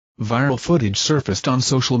Viral footage surfaced on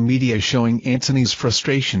social media showing Antony's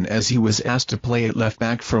frustration as he was asked to play at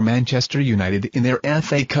left-back for Manchester United in their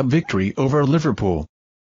FA Cup victory over Liverpool.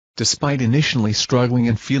 Despite initially struggling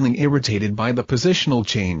and feeling irritated by the positional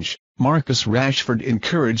change, Marcus Rashford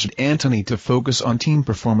encouraged Antony to focus on team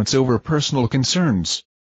performance over personal concerns.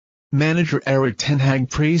 Manager Erik Ten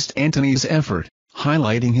Hag praised Antony's effort,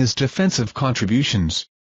 highlighting his defensive contributions.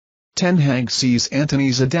 Ten Hag sees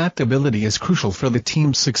Antony's adaptability as crucial for the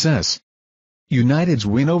team's success. United's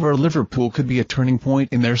win over Liverpool could be a turning point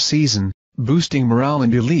in their season, boosting morale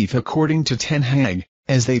and belief according to Ten Hag,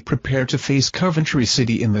 as they prepare to face Coventry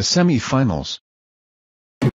City in the semi-finals.